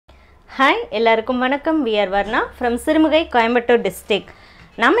Hi, எல்லாருக்கும் வணக்கம். We are Varnaa from Sirumugai, Coimbatore district.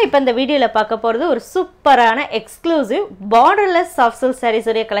 நம்ம இப்போ இந்த வீடியோல பார்க்க போறது ஒரு சூப்பரான exclusive borderless soft silk sarees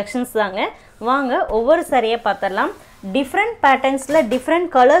உடைய collections தாங்க. வாங்க ஒவ்வொரு சாரியை பார்த்தறலாம். Different patternsல different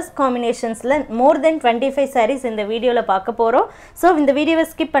colors combinationsல more than 25 sarees இந்த வீடியோல பார்க்க போறோம். So இந்த வீடியோவை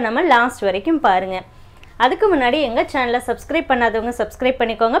skip பண்ணாம லாஸ்ட் வரைக்கும் பாருங்க. அதுக்கு முன்னாடி எங்க சேனலை சப்ஸ்கிரைப் பண்ணாதவங்க சப்ஸ்கிரைப்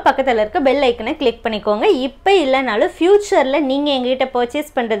பண்ணிக்கோங்க. பக்கத்துல இருக்க பெல் ஐகானை கிளிக் பண்ணிக்கோங்க. இப்போ இல்லனாலும் ஃபியூச்சர்ல நீங்க எங்ககிட்ட பர்ச்சேஸ்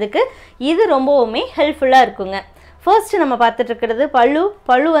பண்றதுக்கு இது ரொம்பவுமே ஹெல்ப்ஃபுல்லா இருக்குங்க. ஃபர்ஸ்ட் நம்ம பார்த்துட்டு இருக்கிறது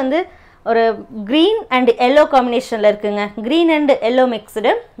பல்லு வந்து ஒரு green and yellow காம்பினேஷன்ல இருக்குங்க. green and yellow mixed.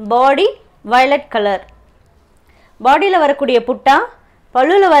 Body violet colour. பாடியில வரக்கூடிய புட்டா,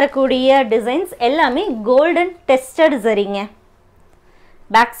 பல்லுல வரக்கூடிய டிசைன்ஸ் எல்லாமே கோல்டன் டெஸ்டட் சரிங்க.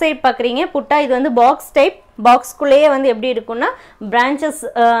 பேக் சைடு பார்க்குறீங்க புட்டா, இது வந்து பாக்ஸ் டைப். பாக்ஸ்குள்ளேயே வந்து எப்படி இருக்குன்னா பிரான்ச்சஸ்,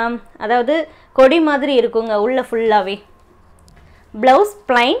 அதாவது கொடி மாதிரி இருக்குங்க உள்ள ஃபுல்லாகவே. ப்ளவுஸ்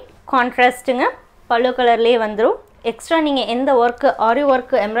பிளைன் கான்ட்ராஸ்ட்டுங்க, பல்லு கலர்லேயே வந்துடும். எக்ஸ்ட்ரா நீங்கள் எந்த ஒர்க்கு, ஆரி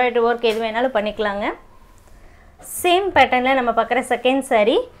ஒர்க்கு, எம்ப்ராய்டரி ஒர்க் எது வேணாலும் பண்ணிக்கலாங்க. சேம் பேட்டர்னில் நம்ம பார்க்குற செகண்ட்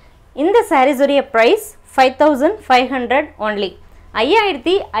சாரீ. இந்த சாரீஸுடைய ப்ரைஸ் 5500 ஒன்லி.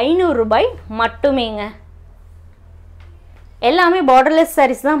 5500 ரூபாய் மட்டுமேங்க. எல்லாமே borderless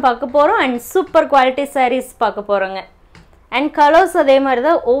sarees தான் பார்க்க போகிறோம் அண்ட் சூப்பர் குவாலிட்டி sarees பார்க்க போகிறோங்க. அண்ட் கலர்ஸ் அதே மாதிரி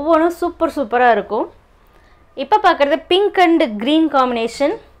தான், ஒவ்வொன்றும் சூப்பராக இருக்கும். இப்போ பார்க்குறது pink and green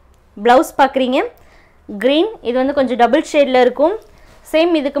combination. Blouse பார்க்குறீங்க க்ரீன், இது வந்து கொஞ்சம் டபுள் ஷேடில் இருக்கும்.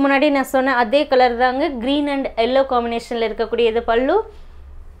 சேம் இதுக்கு முன்னாடி நான் சொன்ன அதே கலர் தாங்க, க்ரீன் அண்ட் எல்லோ காம்பினேஷனில் இருக்கக்கூடியது பல்லு.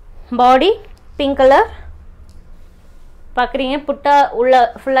 பாடி பிங்க் கலர் பார்க்குறீங்க. புட்டா உள்ள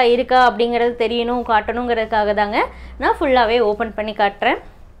ஃபுல்லாக இருக்கா அப்படிங்கிறது தெரியணும், காட்டணுங்கிறதுக்காக தாங்க நான் ஃபுல்லாகவே ஓப்பன் பண்ணி காட்டுறேன்.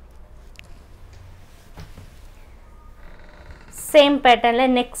 சேம்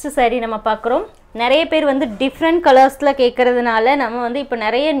பேட்டர்னில் நெக்ஸ்ட் சாரீ நம்ம பார்க்குறோம். நிறைய பேர் வந்து டிஃப்ரெண்ட் கலர்ஸில் கேட்குறதுனால நம்ம வந்து இப்போ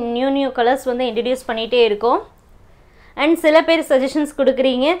நிறைய நியூ கலர்ஸ் வந்து இன்ட்ரடியூஸ் பண்ணிகிட்டே இருக்கோம். அண்ட் சில பேர் சஜஷன்ஸ்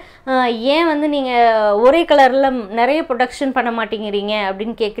கொடுக்குறீங்க, ஏன் வந்து நீங்கள் ஒரே கலரில் நிறைய ப்ரொடக்ஷன் பண்ண மாட்டேங்கிறீங்க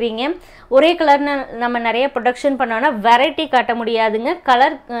அப்படின்னு கேட்குறீங்க. ஒரே கலர்னு நம்ம நிறைய ப்ரொடக்ஷன் பண்ணோன்னா வெரைட்டி காட்ட முடியாதுங்க.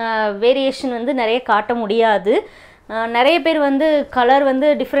 கலர் வேரியேஷன் வந்து நிறைய காட்ட முடியாது. நிறைய பேர் வந்து கலர் வந்து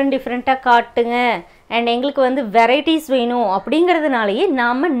டிஃப்ரெண்ட்டாக காட்டுங்க அண்ட் எங்களுக்கு வந்து வெரைட்டிஸ் வேணும் அப்படிங்கிறதுனாலேயே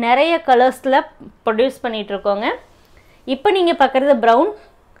நாம் நிறைய கலர்ஸில் ப்ரொடியூஸ் பண்ணிகிட்ருக்கோங்க. இப்போ நீங்கள் பார்க்குறது brown,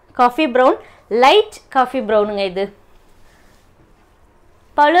 coffee brown, light coffee ப்ரௌனுங்க. இது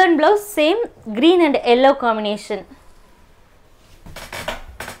பல்லு and blouse same green and yellow combination.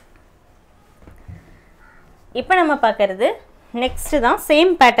 இப்போ நம்ம பார்க்குறது நெக்ஸ்ட்டு தான்,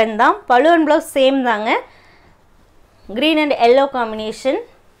 சேம் பேட்டர்ன் தான். பல்லு அண்ட் ப்ளவுஸ் சேம் தாங்க, green and yellow combination.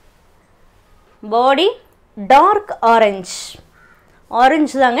 Body dark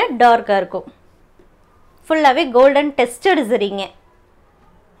orange தாங்க, டார்க்காக இருக்கும். ஃபுல்லாகவே கோல்டன் டெஸ்டட் சரிங்க.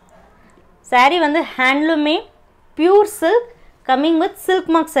 சாரீ வந்து ஹேண்ட்லூமே pure silk coming with silk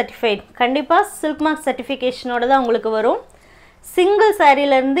mark certified. கண்டிப்பாக சில்க் மார்க் சர்டிஃபிகேஷனோட தான் உங்களுக்கு வரும். சிங்கிள்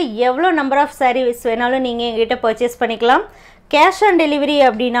சாரீலேருந்து எவ்வளோ நம்பர் ஆஃப் சாரீஸ் வேணாலும் நீங்கள் எங்ககிட்ட பர்ச்சேஸ் பண்ணிக்கலாம். கேஷ் ஆன் டெலிவரி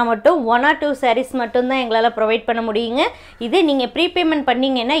அப்படின்னா மட்டும் 1 or 2 sarees மட்டும்தான் எங்களால் ப்ரொவைட் பண்ண முடியுங்க. இதே நீங்கள் ப்ரீபேமெண்ட்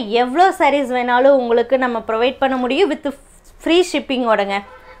பண்ணிங்கன்னா எவ்வளோ சாரீஸ் வேணாலும் உங்களுக்கு நம்ம ப்ரொவைட் பண்ண முடியும் with free ஷிப்பிங்கோடங்க.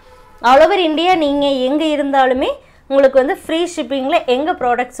 All over India நீங்கள் எங்கே இருந்தாலுமே உங்களுக்கு வந்து ஃப்ரீ ஷிப்பிங்கில் எங்கள்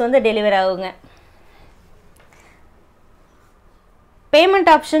ப்ராடக்ட்ஸ் வந்து டெலிவர் ஆகுங்க. பேமெண்ட்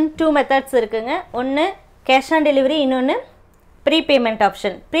ஆப்ஷன் 2 மெத்தட்ஸ் இருக்குங்க. ஒன்று கேஷ் ஆன் டெலிவரி, இன்னொன்று ப்ரீபேமெண்ட்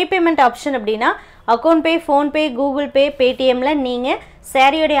ஆப்ஷன். ப்ரீபேமெண்ட் ஆப்ஷன் அப்படின்னா அக்கௌண்ட் பே, ஃபோன்பே, கூகுள் பே, பேடிஎம்மில் நீங்கள்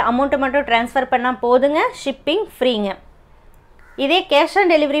சாரியோடைய அமௌண்ட்டை மட்டும் ட்ரான்ஸ்ஃபர் பண்ணால் போதுங்க, ஷிப்பிங் ஃப்ரீங்க. இதே கேஷ்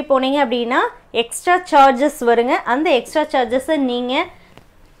ஆன் டெலிவரி போனீங்க அப்படின்னா எக்ஸ்ட்ரா சார்ஜஸ் வருங்க. அந்த எக்ஸ்ட்ரா சார்ஜஸை நீங்கள்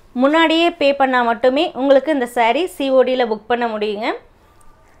முன்னாடியே பே பண்ணால் மட்டுமே உங்களுக்கு இந்த சாரீ சிஓடியில் புக் பண்ண முடியுங்க.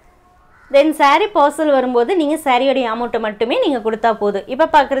 தென் சாரீ பார்சல் வரும்போது நீங்கள் சாரியோடைய அமௌண்ட்டை மட்டுமே நீங்கள் கொடுத்தா போதும். இப்போ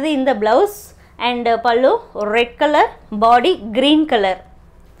பார்க்குறது இந்த ப்ளவுஸ் அண்ட் பல்லு ரெட் கலர், பாடி க்ரீன் கலர்.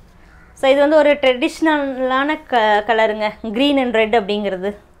 ஸோ இது வந்து ஒரு ட்ரெடிஷ்னலான கலருங்க, க்ரீன் அண்ட் ரெட்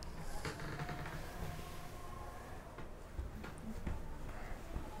அப்படிங்கிறது.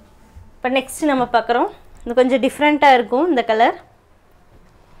 இப்போ நெக்ஸ்ட் நம்ம பார்க்குறோம், இது கொஞ்சம் டிஃப்ரெண்ட்டாக இருக்கும் இந்த கலர்.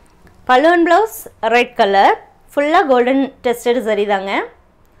 பல்லு அண்ட் ப்ளவுஸ் ரெட் கலர், ஃபுல்லாக கோல்டன் டெஸ்டட் சரி தாங்க.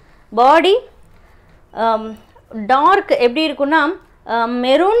 பாடி டார்க் எப்படி இருக்குன்னா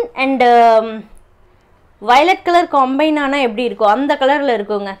maroon and violet colour combine ஆனால் எப்படி இருக்கும் அந்த கலரில்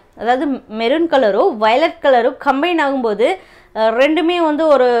இருக்குங்க. அதாவது மெரூன் கலரும் வயலட் கலரும் கம்பைன் ஆகும்போது ரெண்டுமே வந்து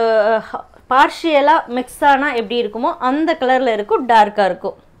ஒரு பார்ஷியலாக மிக்ஸ் ஆனால் எப்படி இருக்குமோ அந்த கலரில் இருக்கும், டார்க்காக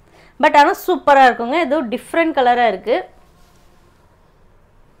இருக்கும். பட் ஆனால் சூப்பராக இருக்குங்க. ஏதோ டிஃப்ரெண்ட் கலராக இருக்குது.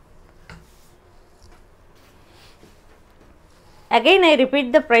 Again I repeat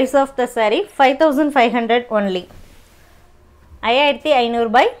the price of the saree 5500 only. 5500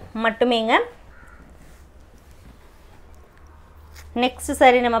 ரூபாய் மட்டுமேங்க. நெக்ஸ்ட்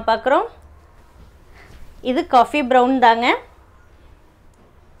saree நம்ம பார்க்குறோம். இது காஃபி ப்ரௌன் தாங்க.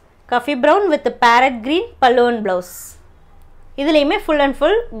 Coffee brown with parrot green பல்லு அண்ட் ப்ளவுஸ். இதுலேயுமே full and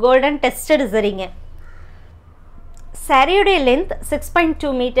full golden tested சரிங்க. சாரியோடைய length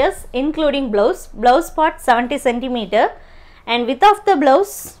 6.2 meters including blouse part 70 centimeter and width of the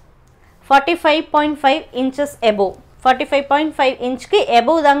blouse 45.5 inches above. 45.5 inchக்கு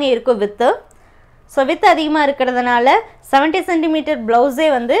above தாங்க இருக்கும் width. ஸோ width அதிகமாக இருக்கிறதுனால 70 centimeter ப்ளவுஸே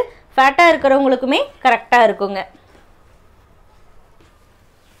வந்து ஃபேட்டாக இருக்கிறவங்களுக்குமே கரெக்டாக இருக்குங்க.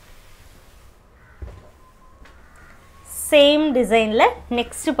 சேம் டிசைனில்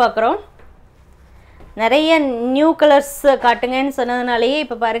நெக்ஸ்ட்டு பார்க்குறோம். நிறைய நியூ கலர்ஸ் காட்டுங்கன்னு சொன்னதுனாலேயே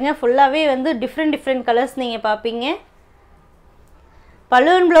இப்போ பாருங்கள் ஃபுல்லாகவே வந்து டிஃப்ரெண்ட் கலர்ஸ் நீங்கள் பார்ப்பீங்க.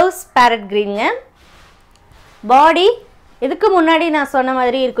 Balloon blouse farad க்ரீனுங்க. பாடி இதுக்கு முன்னாடி நான் சொன்ன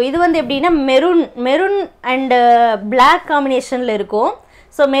மாதிரி இருக்கும். இது வந்து எப்படின்னா மெரூன் அண்டு பிளாக் காம்பினேஷனில் இருக்கும்.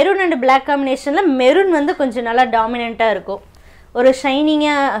 ஸோ மெரூன் அண்ட் பிளாக் காம்பினேஷனில் மெரூன் வந்து கொஞ்சம் நல்லா டாமினண்ட்டாக இருக்கும். ஒரு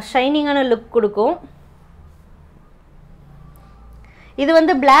ஷைனிங்கான லுக் கொடுக்கும். இது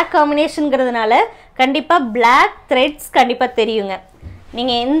வந்து பிளாக் காம்பினேஷனுங்கிறதுனால கண்டிப்பாக பிளாக் த்ரெட்ஸ் கண்டிப்பாக தெரியுங்க.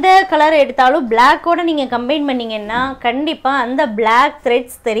 நீங்கள் எந்த கலர் எடுத்தாலும் பிளாக்கோடு நீங்கள் கம்பைன் பண்ணிங்கன்னா கண்டிப்பாக அந்த பிளாக்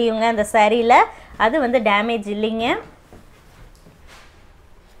த்ரெட்ஸ் தெரியுங்க அந்த சாரியில். அது வந்து டேமேஜ் இல்லைங்க.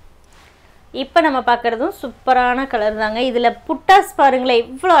 இப்போ நம்ம பார்க்குறதும் சூப்பரான கலர் தாங்க. இதில் புட்டாஸ் பாருங்களேன்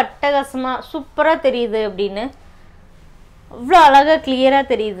இவ்வளோ அட்டகாசமாக சூப்பராக தெரியுது அப்படின்னு. இவ்வளோ அழகாக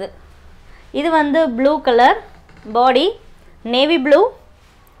கிளியராக தெரியுது. இது வந்து blue colour body, navy blue,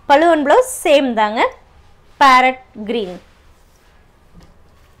 பல்லு அண்ட் ப்ளவுஸ் சேம் தாங்க, பேரட் க்ரீன்.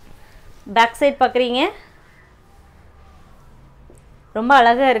 பேக் சைட் பார்க்குறீங்க ரொம்ப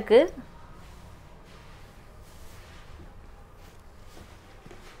அழகாக இருக்குது.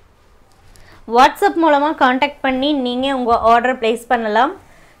 வாட்ஸ்அப் மூலமாக காண்டாக்ட் பண்ணி நீங்கள் உங்கள் ஆர்டர் ப்ளேஸ் பண்ணலாம்.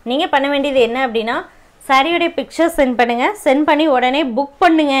 நீங்கள் பண்ண வேண்டியது என்ன அப்படின்னா சாரியோடைய பிக்சர் சென்ட் பண்ணுங்கள். சென்ட் பண்ணி உடனே புக்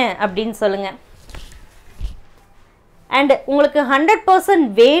பண்ணுங்க அப்படின்னு சொல்லுங்கள். அண்ட் உங்களுக்கு 100%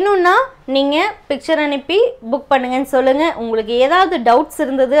 வேணும்னா நீங்கள் பிக்சர் அனுப்பி புக் பண்ணுங்கன்னு சொல்லுங்கள். உங்களுக்கு ஏதாவது டவுட்ஸ்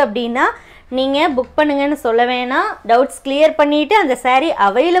இருந்தது அப்படின்னா நீங்கள் புக் பண்ணுங்கன்னு சொல்ல வேணாம். டவுட்ஸ் கிளியர் பண்ணிவிட்டு அந்த சாரீ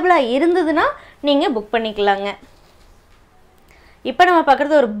அவைலபிளாக இருந்ததுன்னா நீங்கள் புக் பண்ணிக்கலாங்க. இப்போ நம்ம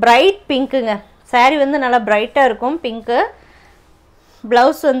பார்க்குறது ஒரு பிரைட் பிங்க்குங்க. சாரீ வந்து நல்லா பிரைட்டாக இருக்கும் பிங்க்கு.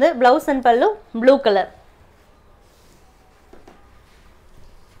 ப்ளவுஸ் அண்ட் பல்லு ப்ளூ கலர்.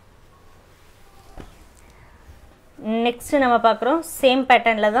 நெக்ஸ்ட் நம்ம பார்க்குறோம் சேம்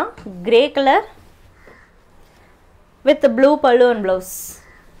பேட்டர்னில் தான் கிரே கலர் வித் ப்ளூ பல்லு அண்ட் ப்ளவுஸ்.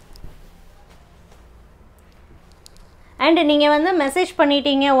 அண்ட் நீங்கள் வந்து மெசேஜ்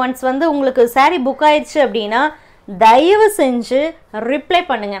பண்ணிட்டீங்க ஒன்ஸ் வந்து உங்களுக்கு சாரீ புக் ஆயிடுச்சு அப்படின்னா தயவு செஞ்சு ரிப்ளை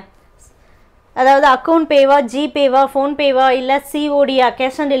பண்ணுங்கள். அதாவது அக்கௌண்ட் பேவா, ஜிபேவா, ஃபோன்பேவா, இல்லை சிஓடியா,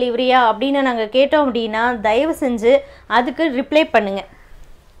 கேஷ் ஆன் டெலிவரியா அப்படின்னு நாங்கள் கேட்டோம் அப்படின்னா தயவு செஞ்சு அதுக்கு ரிப்ளை பண்ணுங்கள்.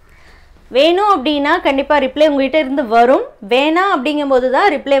 வேணும் அப்படின்னா கண்டிப்பாக ரிப்ளை உங்கள்கிட்ட இருந்து வரும். வேணாம் அப்படிங்கும்போது தான்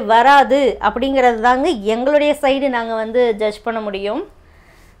ரிப்ளை வராது அப்படிங்கிறது தாங்க எங்களுடைய சைடு நாங்கள் வந்து ஜட்ஜ் பண்ண முடியும்.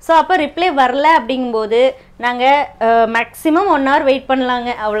 ஸோ அப்போ ரிப்ளை வரல அப்படிங்கும்போது நாங்கள் மேக்ஸிமம் 1 hour வெயிட் பண்ணலாங்க,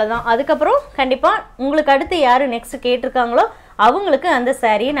 அவ்வளோதான். அதுக்கப்புறம் கண்டிப்பாக உங்களுக்கு அடுத்து யார் நெக்ஸ்ட்டு கேட்டிருக்காங்களோ அவங்களுக்கு அந்த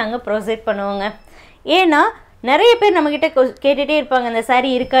சாரியை நாங்கள் ப்ரொசைட் பண்ணுவோங்க. ஏன்னா நிறைய பேர் நம்மக்கிட்ட கேட்டுகிட்டே இருப்பாங்க இந்த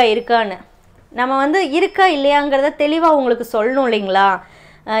சாரீ இருக்கான்னு. நம்ம வந்து இருக்கா இல்லையாங்கிறத தெளிவாக உங்களுக்கு சொல்லணும் இல்லைங்களா.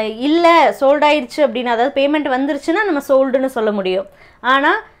 இல்லை சோல்ட் ஆயிடுச்சு அப்படின்னா அதாவது பேமெண்ட் வந்துருச்சுன்னா நம்ம சோல்டுன்னு சொல்ல முடியும்.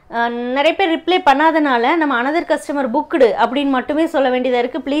 ஆனால் நிறைய பேர் ரிப்ளை பண்ணாதனால நம்ம அனதர் கஸ்டமர் புக்குடு அப்படின்னு மட்டுமே சொல்ல வேண்டியதாக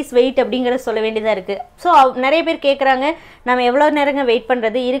இருக்குது. ப்ளீஸ் வெயிட் அப்படிங்கிறத சொல்ல வேண்டியதாக இருக்குது. ஸோ நிறைய பேர் கேட்குறாங்க நம்ம எவ்வளோ நேரங்க வெயிட்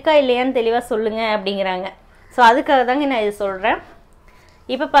பண்ணுறது, இருக்கா இல்லையான்னு தெளிவாக சொல்லுங்கள் அப்படிங்கிறாங்க. ஸோ அதுக்காக தாங்க நான் இது சொல்கிறேன்.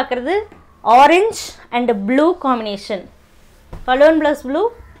 இப்போ பார்க்குறது orange and blue combination. Balloon plus blue,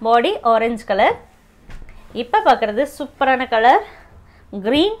 body orange colour. இப்போ பார்க்குறது சூப்பரான colour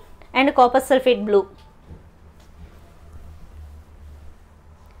green and copper sulphate blue.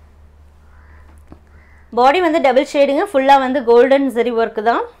 பாடி வந்து டபுள் ஷேடுங்க. ஃபுல்லாக வந்து கோல்டன் ஜரி ஒர்க்கு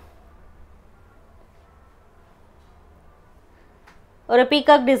தான். ஒரு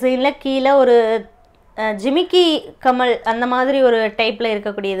பீகாக் டிசைனில் கீழே ஒரு ஜிமிக்கி கமல் அந்த மாதிரி ஒரு டைப்பில்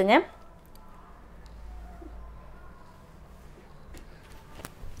இருக்கக்கூடியதுங்க.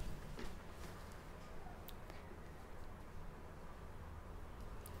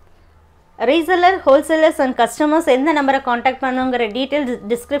 Reseller wholesalers and customers எந்த நம்பரை காண்டாக்ட் பண்ணுங்கிற டீடைல்ஸ்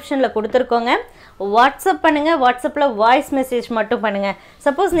டிஸ்கிரிப்ஷனில் கொடுத்துருக்கோங்க. வாட்ஸ்அப் பண்ணுங்கள். வாட்ஸ்அப்பில் வாய்ஸ் மெசேஜ் மட்டும் பண்ணுங்கள்.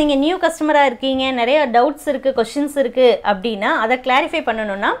 சப்போஸ் நீங்கள் நியூ கஸ்டமராக இருக்கீங்க, நிறைய டவுட்ஸ் இருக்குது, கொஷின்ஸ் இருக்குது அப்படின்னா அதை கிளாரிஃபை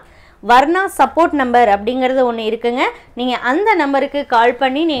பண்ணணுன்னா வர்ணா சப்போர்ட் நம்பர் அப்படிங்கிறது ஒன்று இருக்குங்க. நீங்கள் அந்த நம்பருக்கு கால்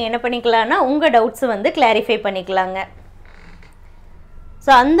பண்ணி நீங்கள் என்ன பண்ணிக்கலாம்னா உங்கள் டவுட்ஸை வந்து கிளாரிஃபை பண்ணிக்கலாங்க.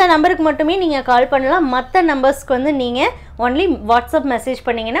 ஸோ அந்த நம்பருக்கு மட்டுமே நீங்கள் கால் பண்ணலாம். மற்ற நம்பர்ஸ்க்கு வந்து நீங்கள் ஒன்லி வாட்ஸ்அப் மெசேஜ்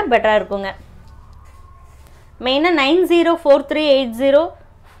பண்ணிங்கன்னா பெட்டராக இருக்குங்க. மெயினாக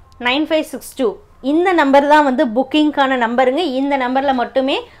 9043809562 இந்த நம்பர் தான் வந்து புக்கிங்க்கான நம்பருங்க. இந்த நம்பரில்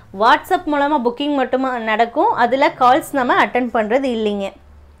மட்டுமே வாட்ஸ்அப் மூலமாக புக்கிங் மட்டுமா நடக்கும். அதில் கால்ஸ் நம்ம அட்டென்ட் பண்ணுறது இல்லைங்க.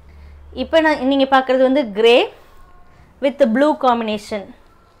 இப்போ நீங்கள் பார்க்குறது வந்து grey with blue combination.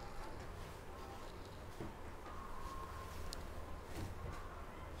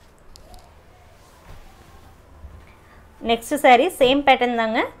 Next sari same pattern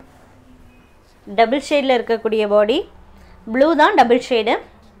தாங்க. டபுள் ஷேடில் இருக்கக்கூடிய பாடி, ப்ளூ தான் டபுள் ஷேடு.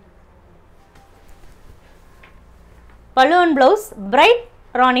 பல்லு and blouse bright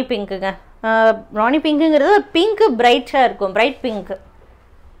Rani பிங்க்குங்க. Rani பிங்க்குங்கிறது pink பிரைட்டாக இருக்கும், பிரைட் பிங்க்கு.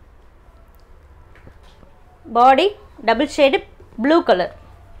 பாடி double shade blue colour.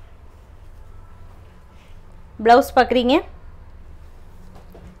 Blouse பார்க்குறீங்க.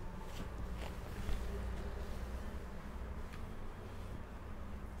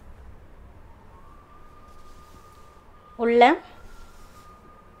 உள்ள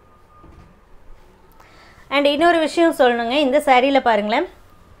அண்ட் இன்னொரு விஷயம் சொல்லணுங்க. இந்த சாரியில் பாருங்களேன்,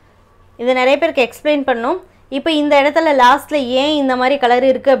 இது நிறைய பேருக்கு எக்ஸ்பிளைன் பண்ணணும். இப்போ இந்த இடத்துல லாஸ்ட்டில் ஏன் இந்த மாதிரி கலர்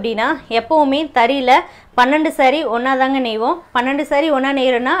இருக்குது அப்படின்னா, எப்போவுமே தறியில் 12 சாரீ ஒன்றா தாங்க நெய்வோம். 12 சாரீ ஒன்றா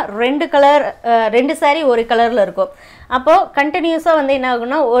நெய்கிறோன்னா 2 சாரீ ஒரு கலரில் இருக்கும். அப்போது கண்டினியூஸாக வந்து என்ன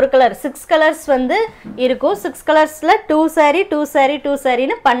ஆகுனா ஒரு கலர் 6 கலர்ஸ் வந்து இருக்கும். 6 கலர்ஸில் 2 சாரீ 2 சாரீ 2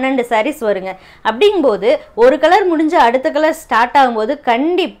 சாரீன்னு 12 சாரீஸ் வருங்க. அப்படிங்கும்போது ஒரு கலர் முடிஞ்சு அடுத்த கலர் ஸ்டார்ட் ஆகும்போது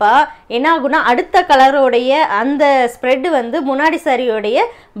கண்டிப்பாக என்ன ஆகுனா அடுத்த கலரோடைய அந்த ஸ்ப்ரெட்டு வந்து முன்னாடி சாரியோடைய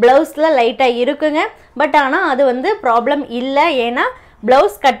ப்ளவுஸில் லைட்டாக இருக்குங்க. பட் ஆனால் அது வந்து ப்ராப்ளம் இல்லை. ஏன்னா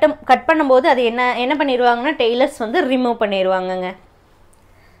ப்ளவுஸ் கட் பண்ணும்போது அது என்ன பண்ணிடுவாங்கன்னா டெய்லர்ஸ் வந்து ரிமூவ் பண்ணிடுவாங்கங்க.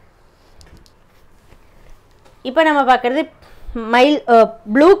 இப்போ நம்ம பார்க்குறது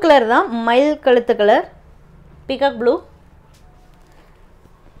ப்ளூ கலர் தான், மயில் கழுத்து கலர், பீகாக் ப்ளூ.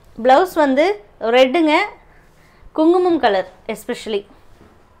 ப்ளவுஸ் வந்து ரெட்டுங்க, குங்குமம் கலர் எஸ்பெஷலி.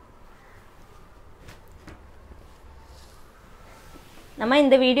 நம்ம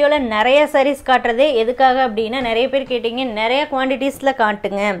இந்த வீடியோவில் நிறைய சாரீஸ் காட்டுறதே எதுக்காக அப்படின்னா, நிறைய பேர் கேட்டிங்க நிறைய குவான்டிட்டிஸில்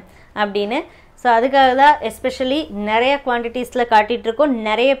காட்டுங்க அப்படின்னு. ஸோ அதுக்காக தான் எஸ்பெஷலி நிறைய குவான்டிட்டிஸில் காட்டிகிட்ருக்கோம்.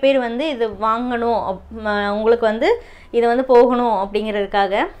 நிறைய பேர் வந்து இது வாங்கணும், உங்களுக்கு வந்து இது வந்து போகணும்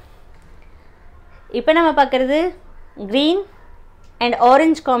அப்படிங்கிறதுக்காக. இப்போ நம்ம பார்க்குறது green and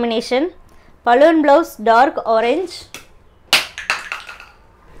orange combination. Balloon blouse dark orange.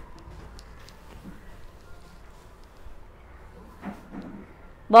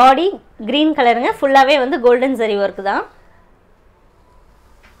 Body green கலருங்க, ஃபுல்லாகவே வந்து கோல்டன் ஜரி ஒர்க் தான்.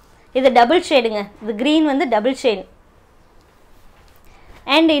 இது டபுள் ஷேடுங்க. இது க்ரீன் வந்து டபுள் ஷேட்.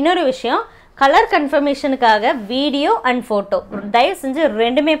 அண்ட் இன்னொரு விஷயம், கலர் கன்ஃபர்மேஷனுக்காக வீடியோ அண்ட் ஃபோட்டோ தயவு செஞ்சு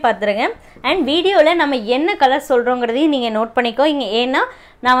ரெண்டுமே பார்த்துருங்க. அண்ட் வீடியோவில் நம்ம என்ன கலர் சொல்கிறோங்கிறதையும் நீங்கள் நோட் பண்ணிக்கோங்க. ஏன்னா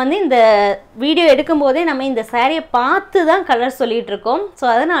நான் வந்து இந்த வீடியோ எடுக்கும்போதே நம்ம இந்த சாரியை பார்த்து தான் கலர் சொல்லிகிட்டு இருக்கோம். ஸோ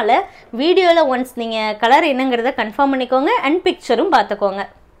அதனால் வீடியோவில் ஒன்ஸ் நீங்கள் கலர் என்னங்கிறத கன்ஃபார்ம் பண்ணிக்கோங்க அண்ட் பிக்சரும் பார்த்துக்கோங்க.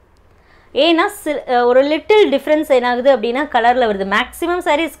 ஏன்னா ஒரு லிட்டில் டிஃப்ரென்ஸ் என்னாகுது அப்படின்னா கலரில் வருது. மேக்ஸிமம்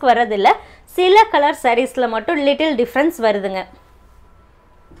சாரீஸ்க்கு வர்றதில்லை, சில கலர் சாரீஸில் மட்டும் லிட்டில் டிஃப்ரென்ஸ் வருதுங்க.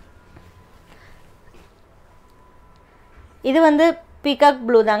 இது வந்து பீகாக்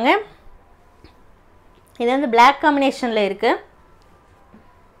ப்ளூ தாங்க. இது வந்து பிளாக் காம்பினேஷனில் இருக்குது.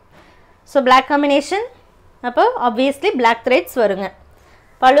 ஸோ பிளாக் காம்பினேஷன், அப்போ ஆப்வியஸ்லி பிளாக் த்ரெட்ஸ் வருங்க.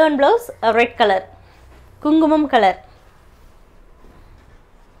 பல்லு அண்ட் ப்ளவுஸ் ரெட் கலர், குங்குமம் கலர்.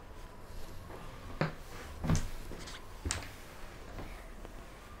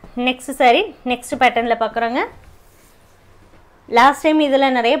 நெக்ஸ்ட் சாரி நெக்ஸ்ட் பேட்டர்னில் பார்க்குறோங்க. லாஸ்ட் டைம்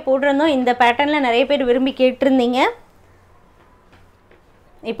இதில் நிறைய போட்டிருந்தோம். இந்த பேட்டர்னில் நிறைய பேர் விரும்பி கேட்டிருந்தீங்க.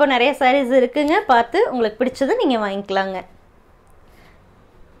 இப்போ நிறைய சாரீஸ் இருக்குங்க, பார்த்து உங்களுக்கு பிடிச்சது நீங்கள் வாங்கிக்கலாங்க.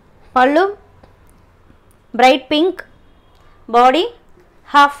 பல்லு பிரைட் பிங்க், பாடி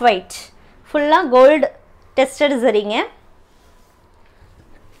half white, ஃபுல்லாக கோல்டு டெஸ்டட் சரிங்க.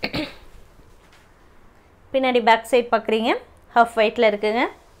 பின்னாடி பேக் சைட் பார்க்குறீங்க, half whiteல இருக்குங்க.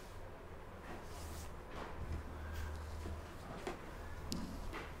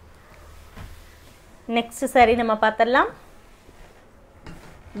 நெக்ஸ்ட் சாரி நம்ம பார்த்துடலாம்.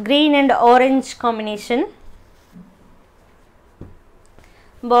 green and orange combination.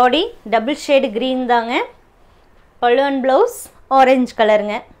 Body double shade green தாங்க. பல்லு அண்ட் ப்ளவுஸ் ஆரஞ்சு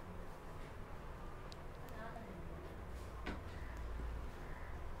கலருங்க.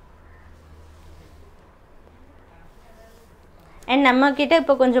 அண்ட் நம்மக்கிட்ட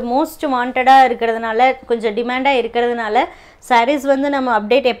இப்போ கொஞ்சம் மோஸ்ட் வாண்டடாக இருக்கிறதுனால, கொஞ்சம் டிமாண்டாக இருக்கிறதுனால சாரீஸ் வந்து நம்ம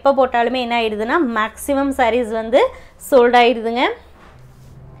அப்டேட் எப்போ போட்டாலுமே என்ன ஆகிடுதுன்னா மேக்ஸிமம் சாரீஸ் வந்து சோல்ட் ஆகிடுதுங்க.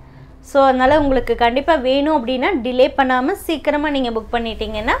 ஸோ அதனால் உங்களுக்கு கண்டிப்பாக வேணும் அப்படின்னா டிலே பண்ணாமல் சீக்கிரமாக நீங்கள் புக்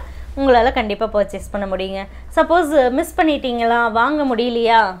பண்ணிட்டீங்கன்னா உங்களால் கண்டிப்பாக பர்ச்சேஸ் பண்ண முடியுங்க. சப்போஸ் மிஸ் பண்ணிட்டீங்களா, வாங்க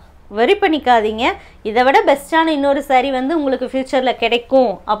முடியலையா, வெரி பண்ணிக்காதீங்க. இதை விட பெஸ்ட்டான இன்னொரு சாரீ வந்து உங்களுக்கு ஃப்யூச்சரில்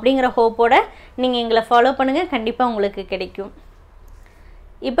கிடைக்கும் அப்படிங்கிற ஹோப்போடு நீங்கள் எங்களை ஃபாலோ பண்ணுங்கள், கண்டிப்பாக உங்களுக்கு கிடைக்கும்.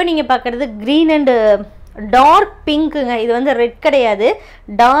 இப்போ நீங்கள் பார்க்குறது க்ரீன் அண்டு டார்க் பிங்க்குங்க. இது வந்து ரெட் கிடையாது,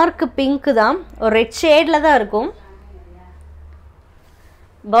 டார்க் பிங்க்கு தான், ஒரு ரெட் ஷேடில் தான் இருக்கும்.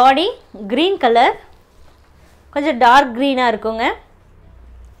 பாடி க்ரீன் கலர், கொஞ்சம் டார்க் க்ரீனாக இருக்குங்க.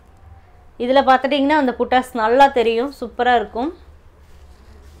 இதில் பார்த்துட்டிங்கன்னா அந்த புட்டாஸ் நல்லா தெரியும், சூப்பராக இருக்கும்.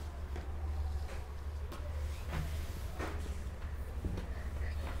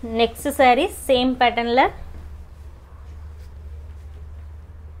 நெக்ஸ்ட் சாரீ சேம் பேட்டர்னில்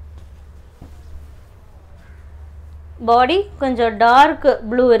பாடி கொஞ்சம் டார்க்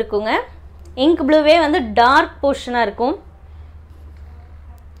ப்ளூ இருக்குங்க. இங்க் ப்ளூவே வந்து டார்க் போர்ஷனாக இருக்கும்.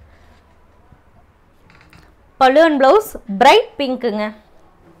 பல்லு and blouse bright பிங்க்குங்க.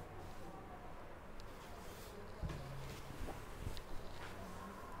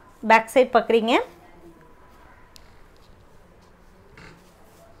 Back side பார்க்குறீங்க.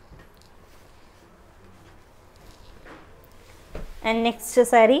 And next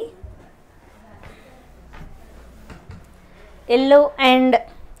sari yellow and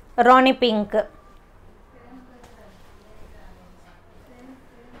Rani pink.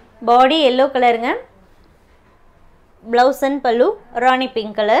 Body yellow கலருங்க. ப்ளவுஸ் அண்ட் பல்லு ராணி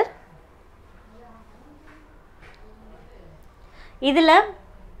பிங்க் கலர். இதில்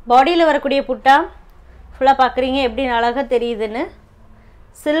பாடியில் வரக்கூடிய புட்டா ஃபுல்லாக பார்க்குறீங்க எப்படி அழகாக தெரியுதுன்னு.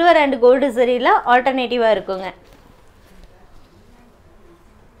 சில்வர் அண்ட் கோல்டு சரியில் ஆல்டர்னேட்டிவாக இருக்குங்க.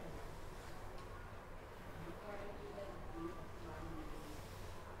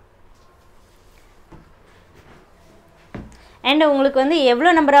 அண்ட் உங்களுக்கு வந்து எவ்வளோ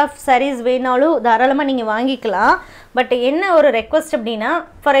நம்பர் ஆஃப் சாரீஸ் வேணாலும் தாராளமாக நீங்கள் வாங்கிக்கலாம். பட் என்ன ஒரு ரெக்வஸ்ட் அப்படின்னா,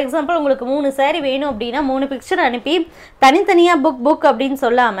 ஃபார் எக்ஸாம்பிள் உங்களுக்கு 3 சாரீ வேணும் அப்படின்னா 3 பிக்சர் அனுப்பி தனித்தனியாக புக் அப்படின்னு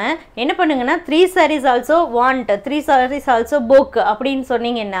சொல்லாமல் என்ன பண்ணுங்கன்னா 3 sarees also want, 3 sarees also book அப்படின்னு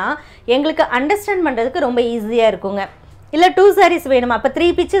சொன்னீங்கன்னா எங்களுக்கு அண்டர்ஸ்டாண்ட் பண்ணுறதுக்கு ரொம்ப ஈஸியாக இருக்குங்க. இல்லை 2 sarees வேணுமா, அப்போ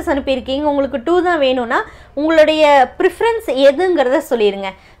 3 பிக்சர்ஸ் அனுப்பியிருக்கீங்க, உங்களுக்கு 2 தான் வேணும்னா உங்களுடைய ப்ரிஃபரன்ஸ் எதுங்கிறத சொல்லிடுங்க.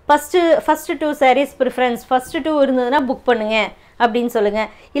 ஃபஸ்ட்டு 2 sarees ப்ரிஃபரன்ஸ், ஃபஸ்ட்டு 2 இருந்ததுன்னா புக் பண்ணுங்கள் அப்படின்னு சொல்லுங்கள்.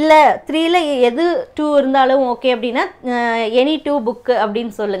 இல்லை 3ல் எது 2 இருந்தாலும் ஓகே அப்படின்னா எனி 2 புக்கு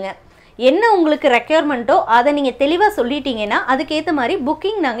அப்படின்னு சொல்லுங்கள். என்ன உங்களுக்கு ரெக்யர்மெண்ட்டோ அதை நீங்கள் தெளிவாக சொல்லிட்டீங்கன்னா அதுக்கேற்ற மாதிரி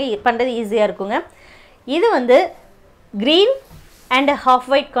புக்கிங் நாங்கள் பண்ணுறது ஈஸியாக இருக்குங்க. இது வந்து green and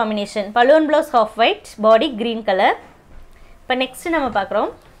half white combination. Balloon blouse half white, body green colour. இப்போ நெக்ஸ்ட்டு நம்ம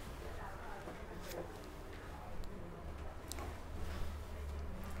பார்க்குறோம்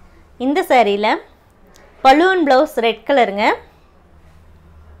இந்த சாரியில் பலூன் ப்ளவுஸ் ரெட் கலருங்க.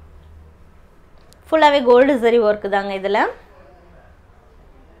 ஃபுல்லாகவே கோல்டு சரி ஒர்க்கு தாங்க. இதில்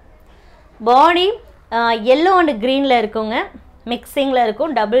பாடி எல்லோ அண்ட் க்ரீனில் இருக்குங்க, மிக்சிங்கில்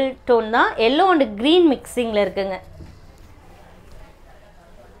இருக்கும், டபுள் டோன் தான், எல்லோ அண்ட் க்ரீன் மிக்சிங்கில் இருக்குங்க.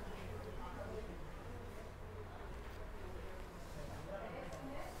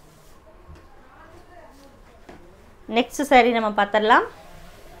 நெக்ஸ்ட் சாரி நம்ம பார்த்துடலாம்.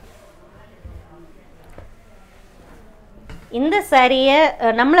 இந்த சாரியை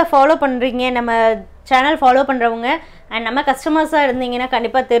நம்மளை ஃபாலோ பண்ணுறீங்க, நம்ம சேனல் ஃபாலோ பண்ணுறவங்க அண்ட் நம்ம கஸ்டமர்ஸாக இருந்தீங்கன்னா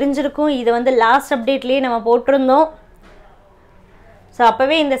கண்டிப்பாக தெரிஞ்சிருக்கும். இது வந்து லாஸ்ட் அப்டேட்லேயே நம்ம போட்டிருந்தோம். ஸோ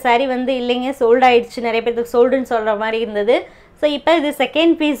அப்போவே இந்த சாரீ வந்து இல்லைங்க சோல்ட் ஆகிடுச்சு, நிறைய பேருக்கு சோல்டுன்னு சொல்கிற மாதிரி இருந்தது. ஸோ இப்போ இது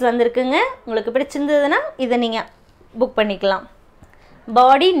செகண்ட் பீஸ் வந்திருக்குங்க. உங்களுக்கு பிடிச்சிருந்ததுன்னா இதை நீங்கள் புக் பண்ணிக்கலாம்.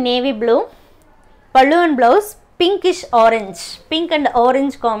 பாடி நேவி ப்ளூ, பல்லு and blouse pinkish orange, pink and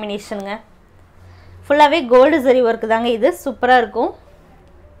orange காம்பினேஷனுங்க. ஃபுல்லாகவே கோல்டு சரி ஒர்க்கு தாங்க. இது சூப்பராக இருக்கும்,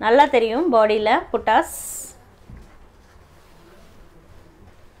 நல்லா தெரியும் பாடியில் புட்டாஸ்.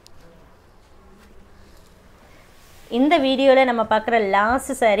 இந்த வீடியோவில் நம்ம பார்க்குற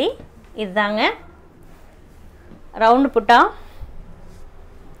லாஸ்ட் சாரீ இதுதாங்க, ரவுண்டு புட்டா.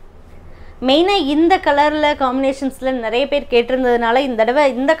 மெயினாக இந்த கலரில் காம்பினேஷன்ஸில் நிறைய பேர் கேட்டிருந்ததுனால இந்த தடவை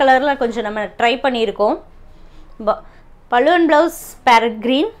இந்த கலரில் கொஞ்சம் நம்ம ட்ரை பண்ணியிருக்கோம். பல்லு and blouse farad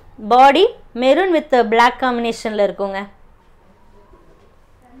green, body maroon with black காம்பினேஷனில் இருக்குங்க.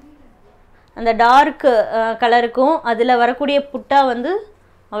 அந்த டார்க் கலருக்கும் அதில் வரக்கூடிய புட்டா வந்து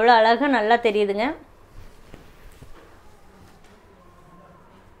அவ்வளோ அழகாக நல்லா தெரியுதுங்க.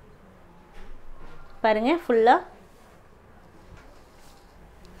 பாருங்க ஃபுல்லாக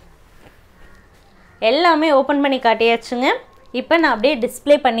எல்லாமே ஓப்பன் பண்ணி காட்டியாச்சுங்க. இப்போ நான் அப்படியே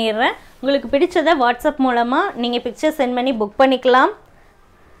டிஸ்ப்ளே பண்ணிடுறேன். உங்களுக்கு பிடிச்சதை வாட்ஸ்அப் மூலமாக நீங்கள் பிக்சர் சென்ட் பண்ணி புக் பண்ணிக்கலாம்.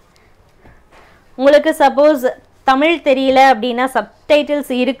 உங்களுக்கு சப்போஸ் தமிழ் தெரியல அப்படின்னா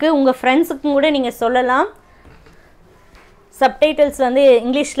சப்டைட்டில்ஸ் இருக்குது. உங்கள் ஃப்ரெண்ட்ஸுக்கும் கூட நீங்கள் சொல்லலாம். சப்டைட்டில்ஸ் வந்து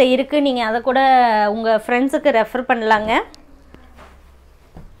இங்கிலீஷில் இருக்குது, நீங்கள் அதை கூட உங்கள் ஃப்ரெண்ட்ஸுக்கு ரெஃபர் பண்ணலாங்க.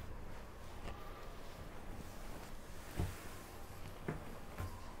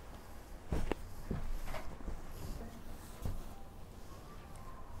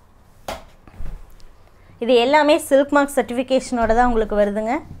 இது எல்லாமே சில்க் மார்க் சர்டிஃபிகேஷனோட தான் உங்களுக்கு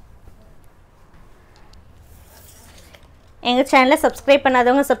வருதுங்க. எங்கள் சேனலை சப்ஸ்கிரைப்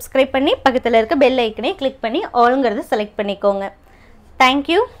பண்ணாதவங்க சப்ஸ்கிரைப் பண்ணி பக்கத்தில் இருக்க பெல் ஐக்கனை கிளிக் பண்ணி ஆளுங்கிறத செலக்ட் பண்ணிக்கோங்க.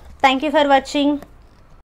 தேங்க்யூ ஃபார் வாட்சிங்.